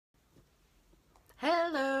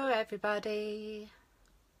everybody.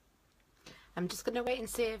 I'm just going to wait and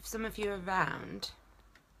see if some of you are around.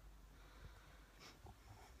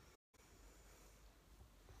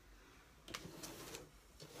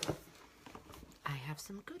 I have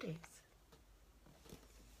some goodies.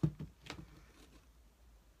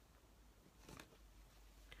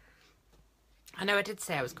 I know I did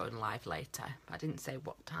say I was going live later, but I didn't say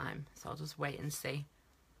what time, so I'll just wait and see.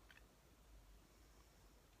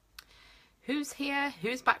 Who's here?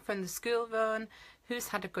 Who's back from the school run? Who's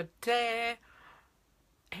had a good day?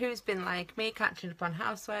 Who's been like me, catching up on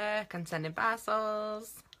housework and sending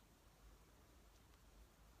parcels?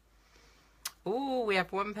 Ooh, we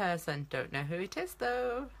have one person. Don't know who it is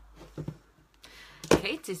though.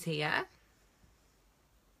 Kate is here.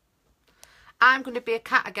 I'm going to be a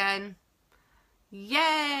cat again.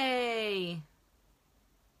 Yay!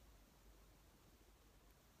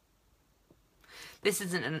 This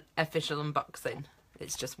isn't an official unboxing.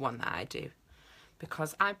 It's just one that I do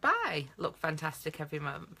because I buy Look Fantastic every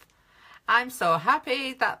month. I'm so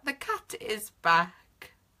happy that the cat is back.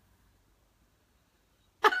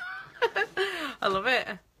 I love it.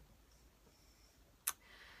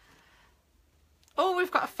 Oh,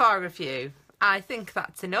 we've got 4 of you. I think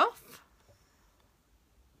that's enough.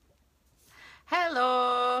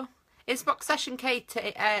 Hello. Is BoXession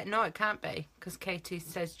Katie? No, it can't be because Katie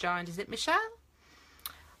says joined. Is it Michelle?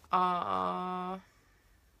 I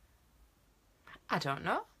don't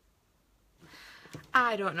know.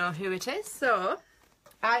 I don't know who it is. So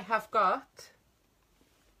I have got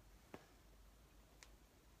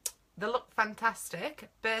the Look Fantastic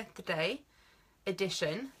birthday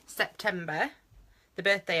edition, September, the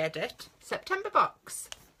birthday edit, September box.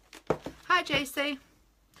 Hi JC.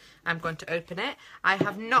 I'm going to open it. I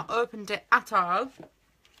have not opened it at all.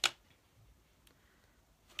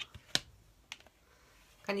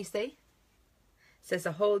 Can you see? It says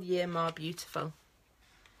a whole year more beautiful.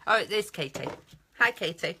 Oh, it is Katie. Hi,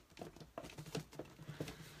 Katie.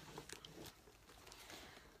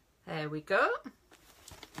 There we go.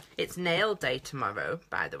 It's nail day tomorrow,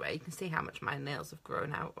 by the way. You can see how much my nails have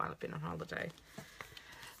grown out while I've been on holiday.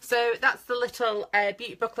 So that's the little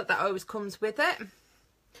beauty booklet that always comes with it.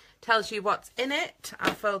 Tells you what's in it.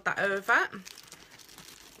 I'll fold that over.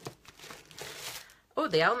 Oh,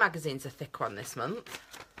 the Elle magazine's a thick one this month.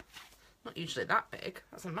 Not usually that big.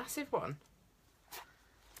 That's a massive one.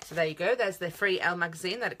 So there you go. There's the free Elle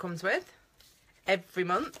magazine that it comes with every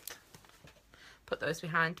month. Put those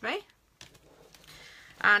behind me.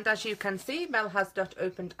 And as you can see, Mel has not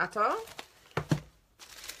opened at all.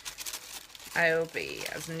 I'll be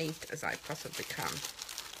as neat as I possibly can.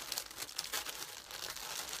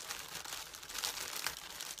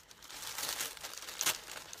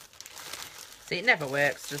 See, it never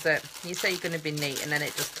works, does it? You say you're going to be neat and then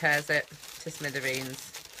it just tears it to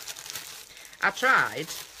smithereens. I tried.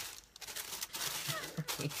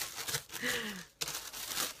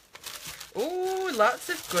 Ooh, lots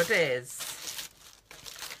of goodies.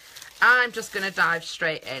 I'm just going to dive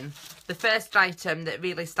straight in. The first item that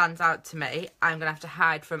really stands out to me, I'm going to have to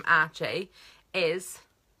hide from Archie, is...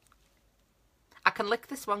 I can lick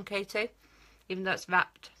this one, Katie, even though it's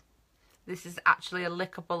wrapped. This is actually a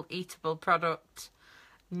lickable, eatable product.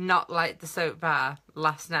 Not like the soap bar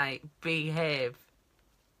last night. Behave.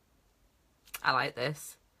 I like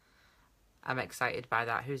this. I'm excited by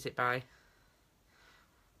that. Who's it by?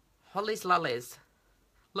 Holly's Lollies.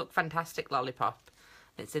 Look Fantastic lollipop.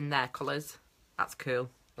 It's in their colours. That's cool.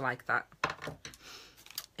 I like that.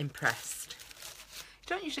 Impressed.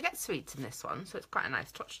 You don't usually get sweets in this one, so it's quite a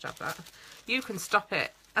nice touch to have that. You can stop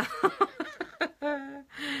it.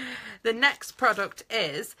 The next product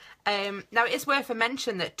is, now it is worth a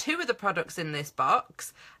mention that 2 of the products in this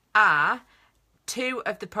box are 2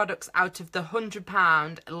 of the products out of the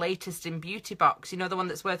 £100 latest in beauty box. You know, the one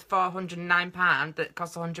that's worth £409 that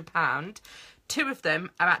costs £100. 2 of them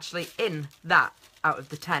are actually in that out of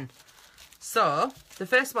the 10. So the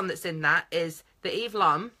first one that's in that is the Eve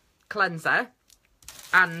Lom cleanser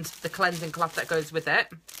and the cleansing cloth that goes with it.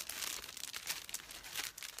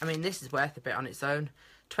 I mean, this is worth a bit on its own.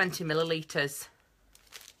 20 millilitres.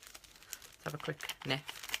 Let's have a quick sniff.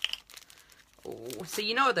 Oh, so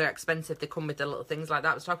you know they're expensive. They come with the little things like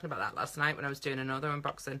that. I was talking about that last night when I was doing another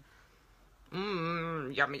unboxing.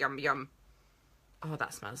 Mmm, yum, yum, yum. Oh,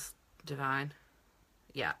 that smells divine.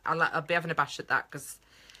 Yeah, I'll be having a bash at that because,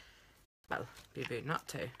 well, be rude not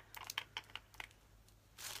to.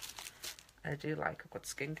 I do like a good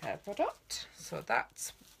skincare product. So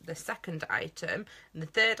that's the second item. And the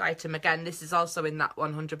third item, again, this is also in that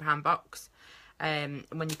 £100 box. When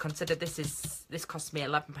you consider this cost me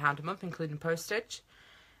 £11 a month, including postage.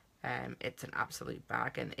 It's an absolute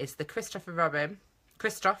bargain. It's the Christoph Robin,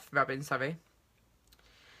 sorry.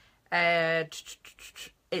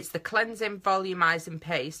 It's the cleansing volumizing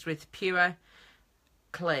paste with pure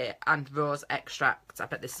clay and rose extracts. I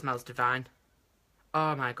bet this smells divine.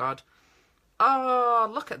 Oh my god. Oh,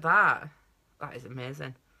 look at that. That is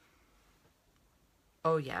amazing.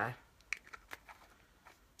 Oh yeah.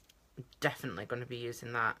 Definitely going to be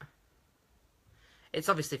using that. It's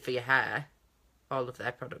obviously for your hair. All of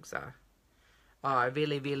their products are. Oh, I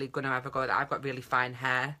really going to have a go at that. I've got really fine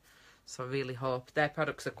hair. So I really hope. Their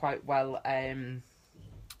products are quite well,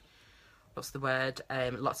 what's the word?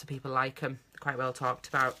 Lots of people like them. They're quite well talked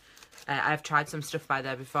about. I've tried some stuff by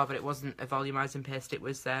there before, but it wasn't a volumizing paste. It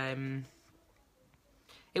was one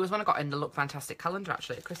I got in the Look Fantastic calendar,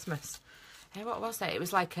 actually, at Christmas. Hey, what was it? It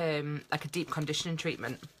was like a deep conditioning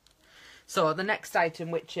treatment. So the next item,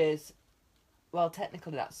 which is, well,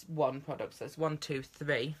 technically that's one product. So it's 1, 2,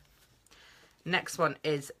 3. Next one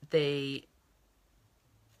is the,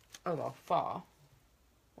 oh well, 4.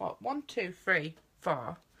 What? 1, 2, 3,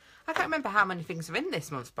 4. I can't remember how many things are in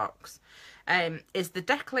this month's box. Is the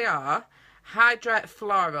ELLEXLF Hydra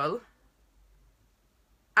Floral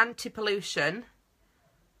Anti-Pollution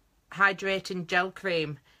Hydrating Gel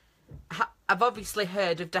Cream. I've obviously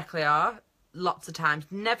heard of ELLEXLF lots of times.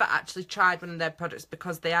 Never actually tried one of their products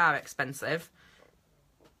because they are expensive.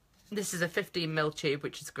 This is a 15ml tube,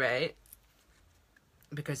 which is great.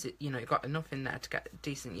 Because, you've got enough in there to get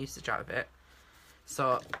decent usage out of it.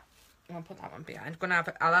 So, I'll put that one behind.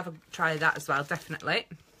 I'll have a try that as well, definitely.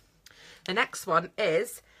 The next one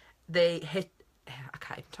is the I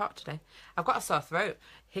can't even talk today. I've got a sore throat.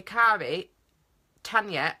 Hikari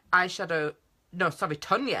Tanya eyeshadow. No, sorry,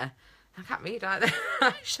 Tonya. I can't read either.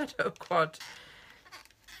 Eyeshadow quad.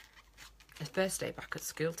 It's first day back at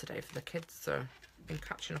school today for the kids, so I've been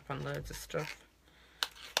catching up on loads of stuff.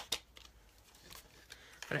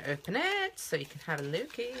 I'm going to open it so you can have a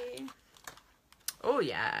lookie. Oh,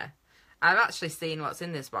 yeah. I've actually seen what's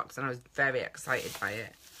in this box and I was very excited by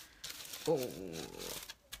it. Oh,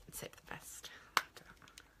 save the best.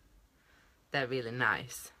 They're really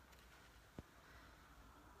nice.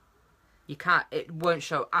 It won't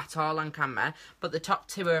show at all on camera, but the top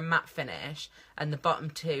 2 are a matte finish and the bottom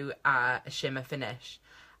 2 are a shimmer finish.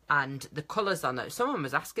 And the colours on it, someone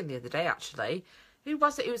was asking the other day actually, who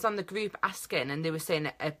was it who was on the group asking, and they were saying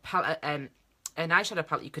a palette, an eyeshadow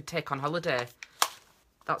palette you could take on holiday.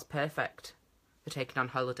 That's perfect for taking on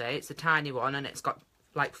holiday. It's a tiny one and it's got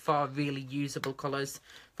like 4 really usable colours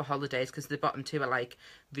for holidays, because the bottom 2 are like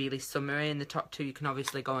really summery and the top 2 you can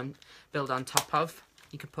obviously go and build on top of.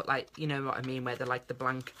 You can put like, you know what I mean, where they're like the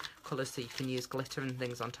blank colours, so you can use glitter and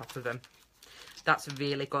things on top of them. That's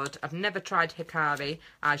really good. I've never tried Hikari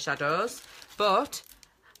eyeshadows, but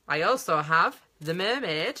I also have the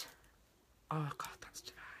Mermaid. Oh god, that's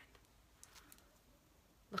divine.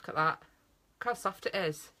 Look at that. Look how soft it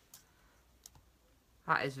is.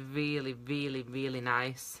 That is really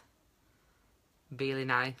nice. Really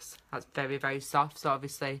nice. That's very soft. So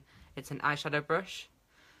obviously it's an eyeshadow brush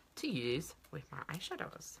to use with my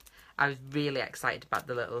eyeshadows. I was really excited about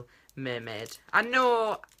the little mermaid. I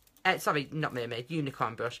know, sorry, not mermaid,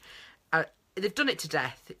 unicorn brush. They've done it to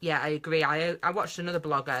death. Yeah, I agree. I watched another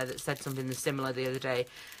blogger that said something similar the other day.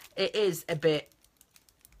 It is a bit,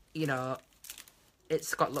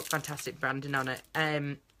 it's got Look Fantastic branding on it.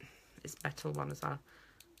 It's metal one as well,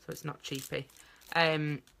 so it's not cheapy.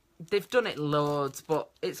 They've done it loads,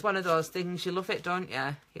 but it's one of those things, you love it, don't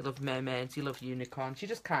you? You love mermaids, you love unicorns, you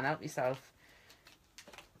just can't help yourself.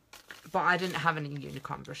 But I didn't have any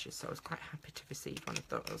unicorn brushes, so I was quite happy to receive one of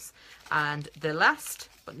those. And the last,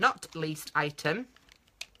 but not least item,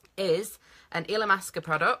 is an Illamasqua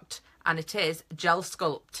product, and it is Gel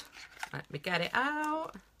Sculpt. Let me get it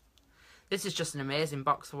out. This is just an amazing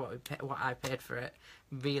box for what I paid for it.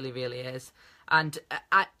 Really is. And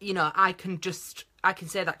I can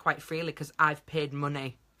say that quite freely because I've paid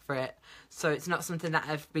money for it. So it's not something that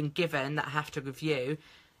I've been given that I have to review.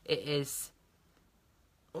 It is.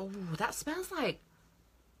 Oh, that smells like.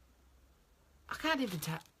 I can't even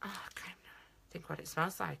tell. Oh, I can't think what it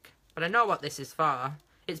smells like. But I know what this is for.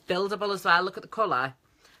 It's buildable as well. Look at the colour.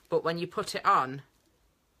 But when you put it on,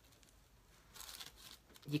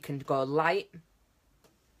 you can go light,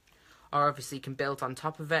 or obviously you can build on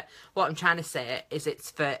top of it. What I'm trying to say is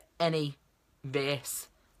it's for any race.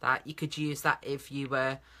 That you could use that if you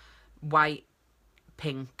were white,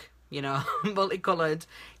 pink, multicoloured.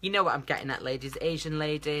 You know what I'm getting at, ladies. Asian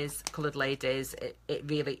ladies, coloured ladies. It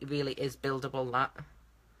really is buildable, that.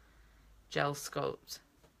 Gel Sculpt.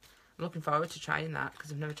 I'm looking forward to trying that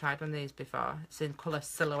because I've never tried one of these before. It's in colour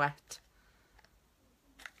Silhouette.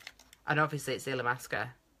 And obviously it's Illamasqua.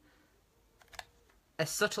 A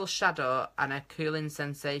subtle shadow and a cooling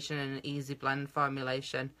sensation and an easy blend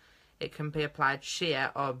formulation. It can be applied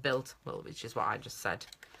sheer or built, well, which is what I just said.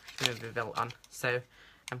 It's going to be built on. So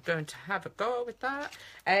I'm going to have a go with that.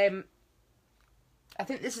 I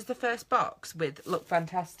think this is the first box with Look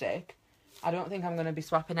Fantastic. I don't think I'm going to be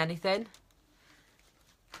swapping anything.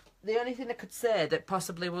 The only thing I could say that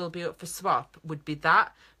possibly will be up for swap would be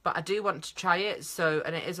that. But I do want to try it. So,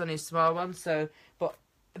 and it is only a small one. So, but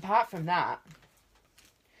apart from that,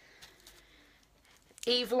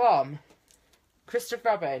 Eve Lom, Christopher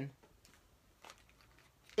Robin,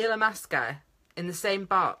 Illamasqua in the same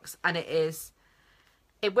box, and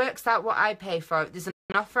it works out what I pay for it. There's an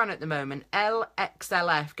offer on at the moment.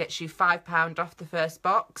 ELLEXLF gets you £5 off the first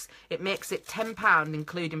box. It makes it £10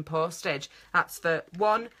 including postage. That's for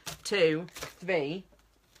 1, 2, 3,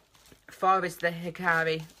 4 is the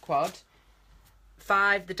Hikari quad,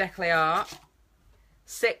 5 the Declay Art,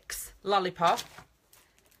 6 Lollipop,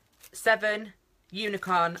 7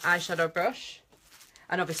 Unicorn eyeshadow brush,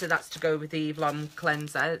 and obviously that's to go with the Eve Lom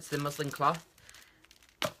cleanser. It's the muslin cloth.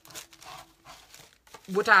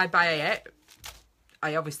 Would I buy it?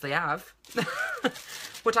 I obviously have.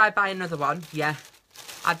 Would I buy another one? Yeah,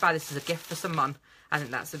 I'd buy this as a gift for someone. I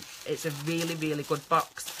think it's a really, really good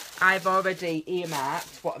box. I've already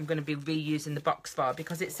earmarked what I'm going to be reusing the box for,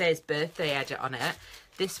 because it says birthday edit on it.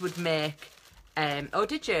 This would make oh,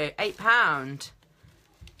 did you? £8.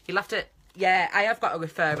 You'll have to. Yeah, I have got a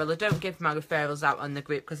referral. I don't give my referrals out on the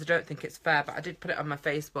group because I don't think it's fair, but I did put it on my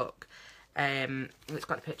Facebook. It's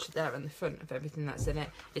got a picture there on the front of everything that's in it.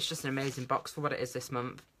 It's just an amazing box for what it is this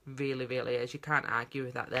month. Really, really is. You can't argue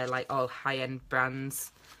with that. They're like all high-end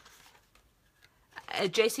brands.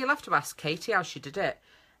 JC, you'll have to ask Katie how she did it.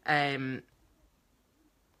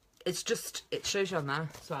 It's just, it shows you on there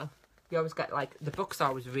as well. You always get, like, the book's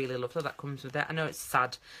always really lovely that comes with it. I know it's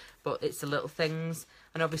sad, but it's the little things.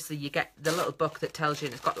 And obviously you get the little book that tells you,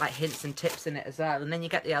 and it's got, like, hints and tips in it as well. And then you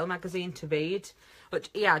get the Elle magazine to read. But,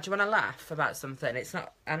 yeah, do you want to laugh about something? It's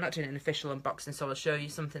not, I'm not doing an official unboxing, so I'll show you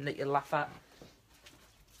something that you'll laugh at.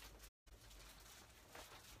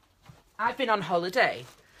 I've been on holiday.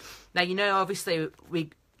 Now, you know, obviously, we,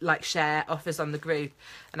 like, share offers on the group,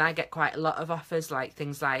 and I get quite a lot of offers, like,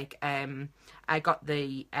 things like, I got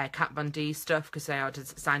the Kat Von D stuff because I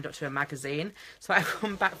signed up to a magazine. So I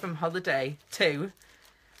come back from holiday to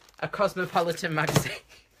a Cosmopolitan magazine,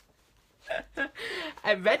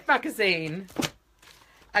 a Red magazine,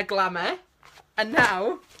 a Glamour, and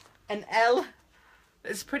now an Elle.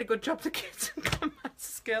 It's a pretty good job the kids have got maths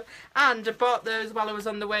skill. And I bought those while I was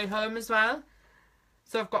on the way home as well.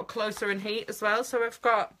 So I've got Closer and Heat as well. So I've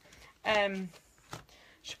got,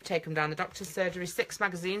 should take them down the doctor's surgery, 6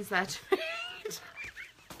 magazines there to read.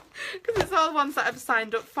 Because it's all ones that I've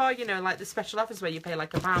signed up for, you know, like the special offers where you pay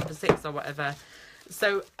like £1 for 6 or whatever.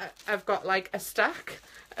 So I've got like a stack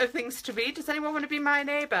of things to read. Does anyone want to be my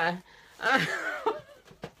neighbour? It's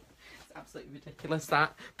absolutely ridiculous,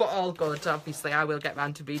 that. But all good, obviously. I will get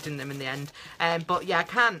round to reading them in the end. But yeah, I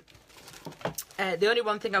can't. The only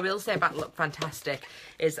one thing I will say about Look Fantastic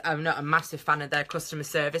is I'm not a massive fan of their customer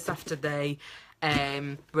service after they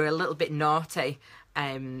were a little bit naughty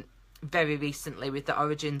very recently with the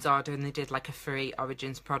Origins order, and they did like a free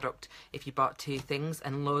Origins product if you bought 2 things,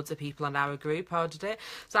 and loads of people in our group ordered it.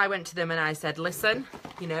 So I went to them and I said, listen,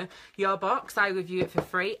 you know, your box, I review it for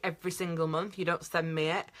free every single month. You don't send me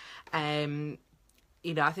it.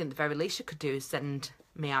 You know, I think the very least you could do is send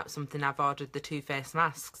me out something. I've ordered the 2 face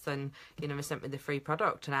masks, and you know, they sent me the free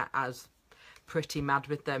product, and I was pretty mad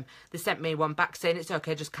with them. They sent me one back saying it's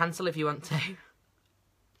okay, just cancel if you want to.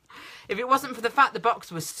 If it wasn't for the fact the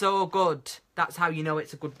box was so good, that's how you know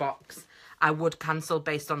it's a good box, I would cancel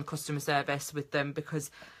based on customer service with them,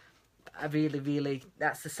 because I really, really,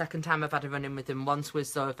 that's the second time I've had a run-in with them. Once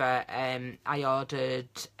was over, I ordered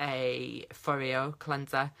a Foreo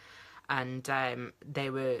cleanser, and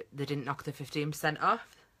they didn't knock the 15%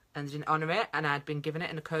 off, and they didn't honour it, and I'd been given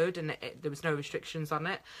it in a code, and there was no restrictions on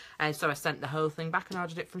it, and so I sent the whole thing back and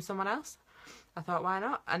ordered it from someone else. I thought, why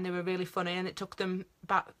not? And they were really funny, and it took them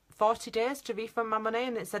about 40 days to refund my money,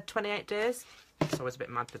 and it said 28 days. So I was a bit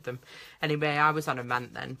mad with them. Anyway, I was on a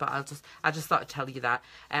rant then, but I just thought I'd tell you that.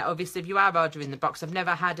 Obviously, if you are ordering the box, I've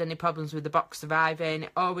never had any problems with the box arriving.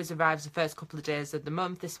 It always arrives the first couple of days of the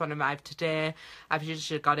month. This one arrived today. I've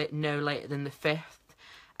usually got it no later than the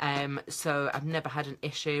 5th. So I've never had an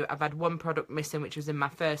issue. I've had one product missing, which was in my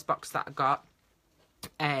first box that I got.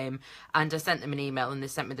 And I sent them an email and they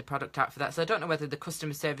sent me the product out for that. So I don't know whether the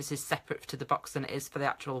customer service is separate to the box than it is for the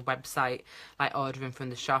actual website, like ordering from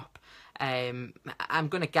the shop. I'm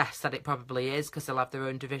going to guess that it probably is, because they'll have their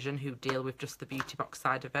own division who deal with just the beauty box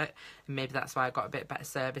side of it. And maybe that's why I got a bit better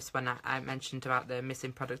service when I mentioned about the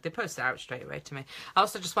missing product. They posted it out straight away to me. I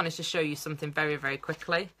also just wanted to show you something very, very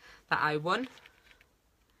quickly that I won.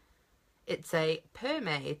 It's a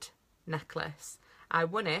Mermaid necklace. I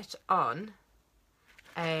won it on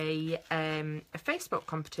a Facebook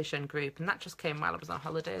competition group, and that just came while I was on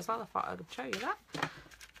holiday as well. I thought I would show you that.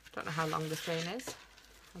 Don't know how long the chain is.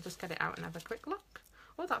 I'll just get it out and have a quick look.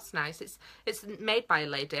 Oh, that's nice. It's made by a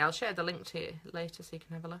lady. I'll share the link to you later so you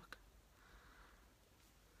can have a look.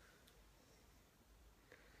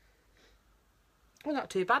 Well, not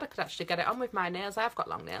too bad. I could actually get it on with my nails. I have got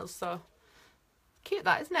long nails, so cute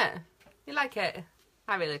that, isn't it? You like it?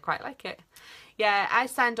 I really quite like it. Yeah, I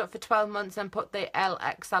signed up for 12 months and put the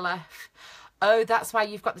ELLEXLF. Oh, that's why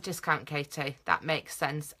you've got the discount, Katie. That makes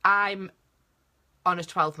sense. I'm on a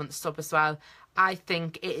 12-month sub as well. I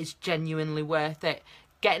think it is genuinely worth it.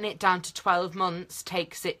 Getting it down to 12 months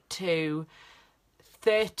takes it to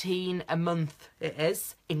 13 a month, it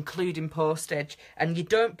is, including postage. And you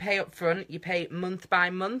don't pay up front, you pay month by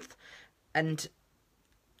month. And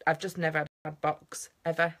I've just never had a box,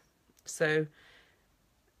 ever. So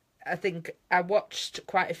I think I watched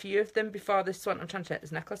quite a few of them before this one. I'm trying to take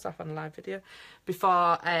this necklace off on a live video.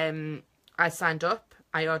 Before I signed up,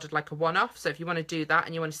 I ordered like a one-off. So if you want to do that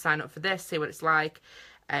and you want to sign up for this, see what it's like,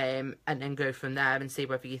 and then go from there and see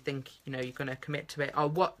whether you think, you know, you're going to commit to it, or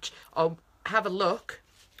watch or have a look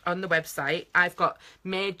on the website. I've got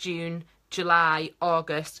May, June, July,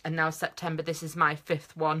 August, and now September. This is my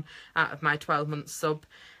 5th one out of my 12-month sub.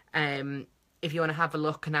 If you want to have a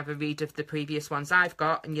look and have a read of the previous ones I've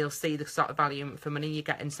got, and you'll see the sort of value for money you're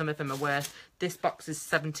getting. Some of them are worth, this box is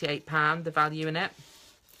 £78, the value in it.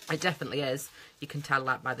 It definitely is. You can tell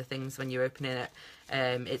that by the things when you're opening it.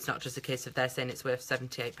 It's not just a case of they're saying it's worth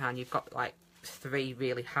 £78. You've got like 3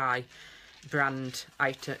 really high brand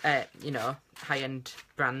item, you know, high-end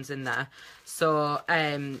brands in there. So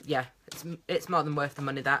yeah, it's more than worth the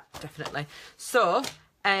money, that, definitely. So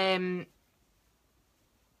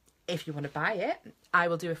if you want to buy it, I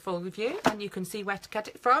will do a full review and you can see where to get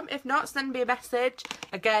it from. If not, send me a message.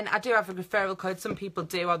 Again, I do have a referral code. Some people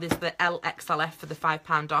do, or there's the ELLEXLF for the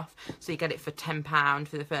 £5 off. So you get it for £10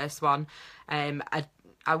 for the first one.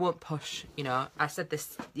 I won't push, you know. I said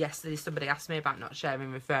this yesterday. Somebody asked me about not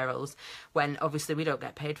sharing referrals when obviously we don't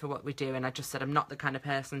get paid for what we do. And I just said I'm not the kind of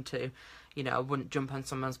person to, you know, I wouldn't jump on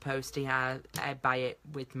someone's post. I buy it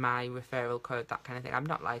with my referral code, that kind of thing. I'm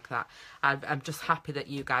not like that. I'm just happy that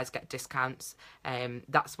you guys get discounts.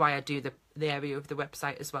 That's why I do the area of the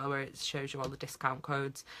website as well, where it shows you all the discount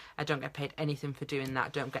codes. I don't get paid anything for doing that. I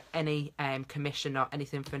don't get any commission or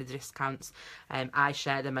anything for the discounts. I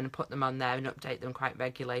share them and put them on there and update them quite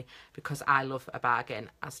regularly because I love a bargain,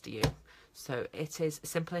 as do you. So it is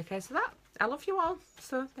simply a case of that. I love you all.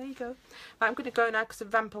 So there you go. But I'm going to go now because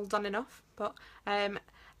I've rambled on enough. But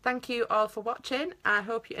thank you all for watching. I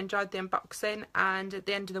hope you enjoyed the unboxing. And at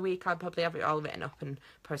the end of the week, I'll probably have it all written up and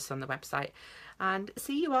posted on the website. And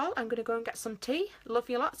see you all. I'm going to go and get some tea. Love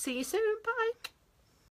you a lot. See you soon. Bye.